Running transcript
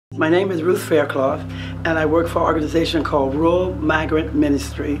My name is Ruth Faircloth, and I work for an organization called Rural Migrant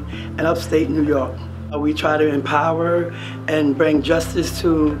Ministry in upstate New York. We try to empower and bring justice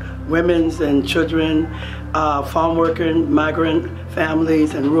to women's and children, farm working, migrant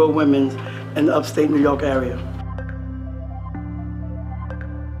families, and rural women in the upstate New York area.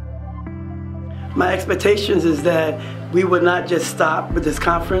 My expectations is that we would not just stop with this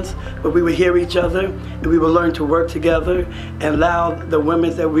conference, but we would hear each other and we would learn to work together and allow the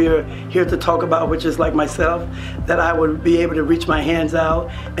women that we're here to talk about, which is like myself, that I would be able to reach my hands out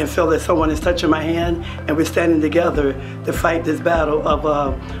and feel that someone is touching my hand and we're standing together to fight this battle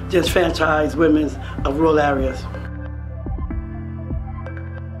of disenfranchised women of rural areas.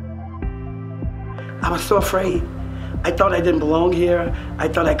 I was so afraid. I thought I didn't belong here. I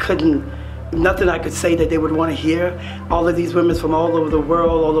thought I couldn't. Nothing I could say that they would want to hear. All of these women from all over the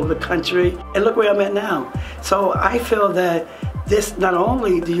world, all over the country. And look where I'm at now. So I feel that this, not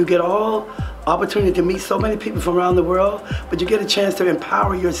only do you get all opportunity to meet so many people from around the world, but you get a chance to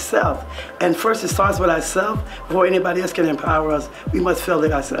empower yourself. And first it starts with ourselves. Before anybody else can empower us, we must feel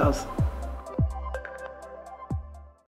it ourselves.